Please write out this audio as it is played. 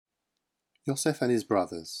Yosef and his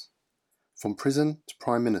brothers. From prison to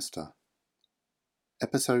Prime Minister.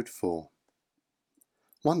 Episode 4.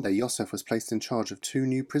 One day Yosef was placed in charge of two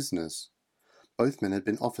new prisoners. Both men had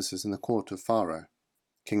been officers in the court of Pharaoh,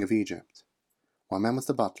 king of Egypt. One man was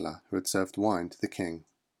the butler who had served wine to the king.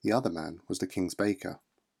 The other man was the king's baker.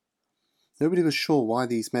 Nobody was sure why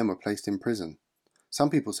these men were placed in prison. Some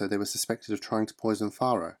people said they were suspected of trying to poison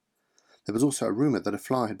Pharaoh. There was also a rumour that a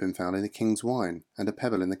fly had been found in the king's wine and a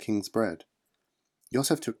pebble in the king's bread.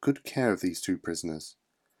 Yosef took good care of these two prisoners.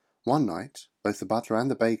 One night, both the butler and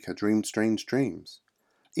the baker dreamed strange dreams.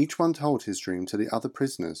 Each one told his dream to the other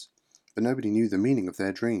prisoners, but nobody knew the meaning of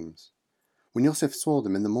their dreams. When Yosef saw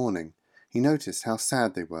them in the morning, he noticed how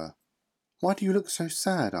sad they were. "Why do you look so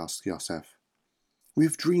sad?" asked Yosef. "We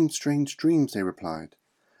have dreamed strange dreams," they replied,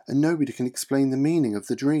 "and nobody can explain the meaning of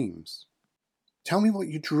the dreams." "Tell me what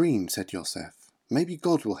you dreamed," said Yosef. "Maybe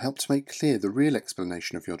God will help to make clear the real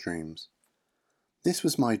explanation of your dreams." "This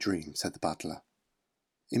was my dream," said the butler.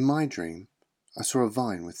 "In my dream, I saw a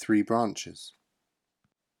vine with 3 branches.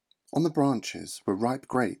 On the branches were ripe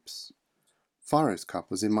grapes. Pharaoh's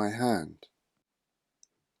cup was in my hand,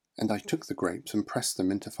 and I took the grapes and pressed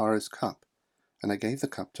them into Pharaoh's cup, and I gave the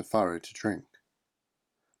cup to Pharaoh to drink."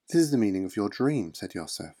 "This is the meaning of your dream," said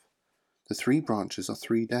Yosef. "The 3 branches are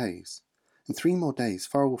 3 days. In 3 more days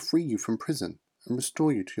Pharaoh will free you from prison and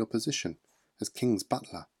restore you to your position as king's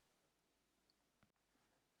butler."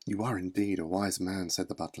 "You are indeed a wise man," said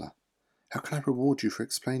the butler. "How can I reward you for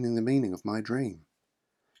explaining the meaning of my dream?"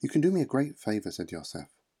 "You can do me a great favour," said Yosef,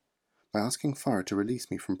 "by asking Pharaoh to release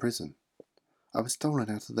me from prison. I was stolen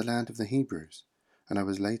out of the land of the Hebrews, and I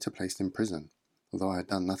was later placed in prison, although I had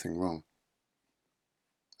done nothing wrong."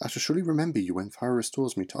 "I shall surely remember you when Pharaoh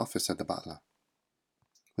restores me to office," said the butler.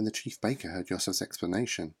 When the chief baker heard Yosef's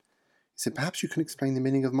explanation, he said, "Perhaps you can explain the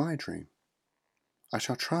meaning of my dream." "I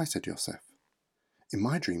shall try," said Yosef. "In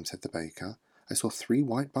my dream," said the baker, "I saw 3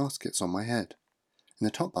 white baskets on my head. In the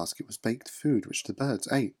top basket was baked food which the birds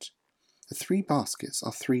ate. The 3 baskets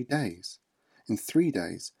are 3 days. In 3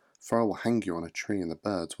 days, Pharaoh will hang you on a tree and the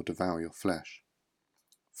birds will devour your flesh."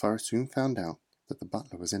 Pharaoh soon found out that the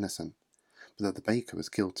butler was innocent, but that the baker was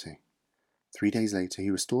guilty. 3 days later he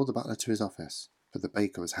restored the butler to his office, but the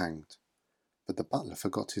baker was hanged. But the butler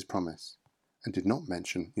forgot his promise and did not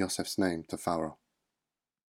mention Yosef's name to Pharaoh.